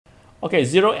Okay,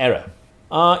 zero error.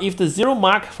 If the zero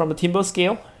mark from the timbal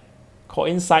scale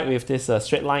coincide with this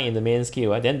straight line in the main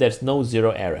scale, then there's no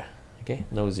zero error. Okay,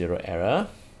 no zero error.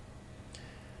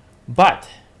 But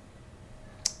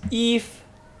if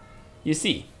you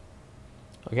see,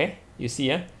 okay, you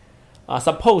see,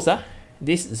 suppose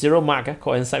this zero mark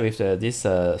coincide with this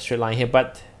straight line here,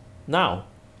 but now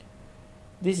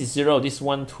this is 0, this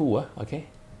 1, 2, okay?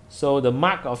 So the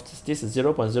mark of this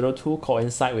 0.02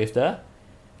 coincide with the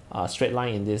straight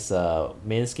line in this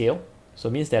main scale. So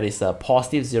it means there is a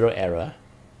positive zero error.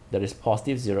 There is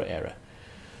positive zero error.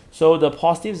 So the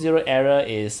positive zero error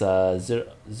is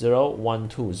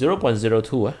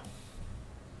 0.02.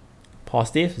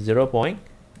 Positive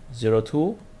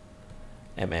 0.02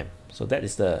 mm. So that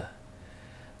is the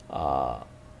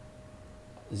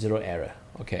zero error.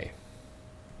 Okay.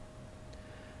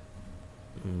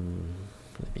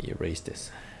 Let me erase this.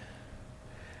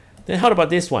 Then how about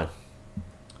this one?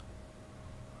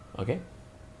 Okay,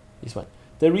 this one.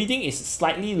 The reading is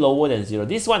slightly lower than 0.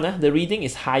 This one, the reading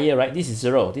is higher, right? This is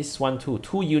 0. This is 1, 2.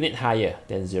 2 unit higher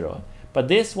than 0. But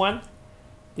this one,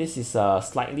 this is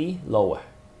slightly lower.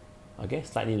 Okay,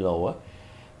 slightly lower.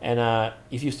 And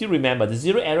if you still remember, the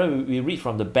zero error we read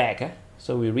from the back.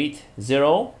 So we read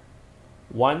 0,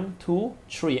 1, 2,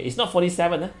 3. It's not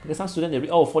 47, because some students, they read,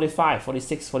 oh, 45,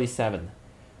 46, 47.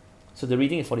 So the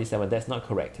reading is 47. That's not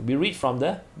correct. We read from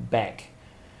the back.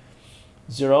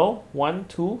 0, 1,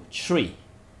 2, 3.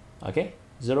 Okay,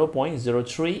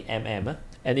 0.03 mm.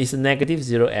 And it's a negative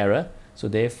zero error. So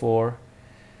therefore,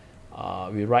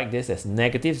 we write this as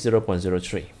negative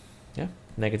 0.03. Yeah,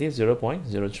 negative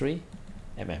 0.03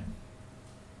 mm.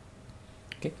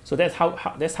 Okay, so that's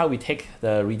how we take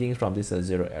the reading from this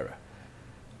zero error.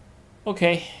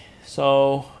 Okay,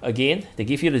 so again, they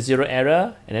give you the zero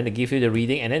error, and then they give you the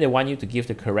reading, and then they want you to give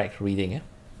the correct reading.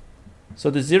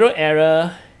 So the zero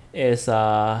error is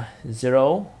 0,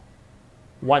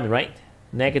 1, right?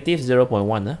 Negative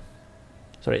 0.1.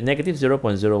 Sorry, negative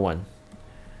 0.01.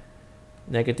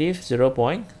 Negative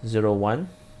 0.01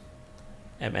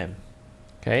 mm.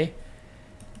 Okay.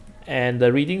 And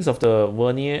the readings of the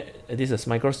vernier, this is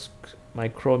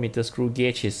micrometer screw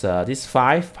gauge, is this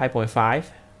 5.5.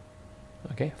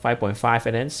 Okay, 5.5,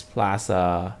 and then plus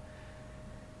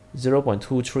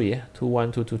 0.23,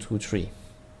 212223.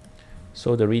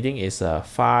 So the reading is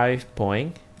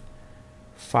 5.5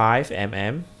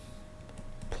 mm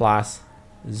plus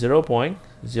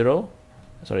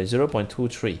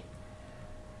 0.23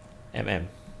 mm.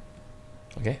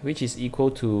 Okay, which is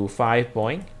equal to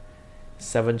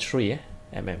 5.73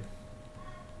 mm.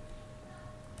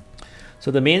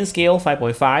 So the main scale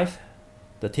 5.5,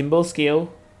 the timbal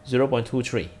scale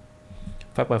 0.23.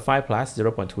 5.5 plus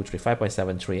 0.23,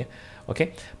 5.73.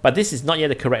 Okay, but this is not yet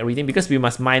the correct reading because we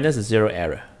must minus the zero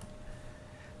error.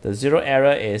 The zero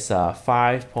error is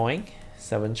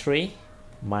 5.73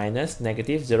 minus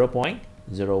negative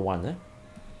 0.01.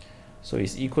 So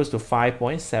it's equals to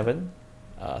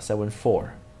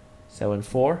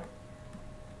 5.74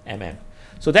 mm.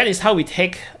 So that is how we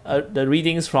take the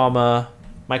readings from a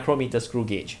micrometer screw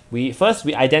gauge. First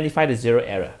we identify the zero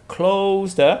error.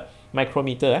 Close the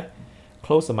micrometer.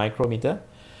 Close the micrometer,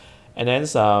 and then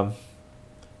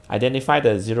identify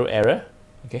the zero error.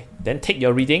 Okay, then take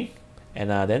your reading,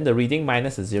 and then the reading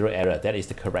minus the zero error. That is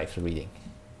the correct reading.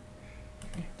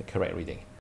 Okay, the correct reading.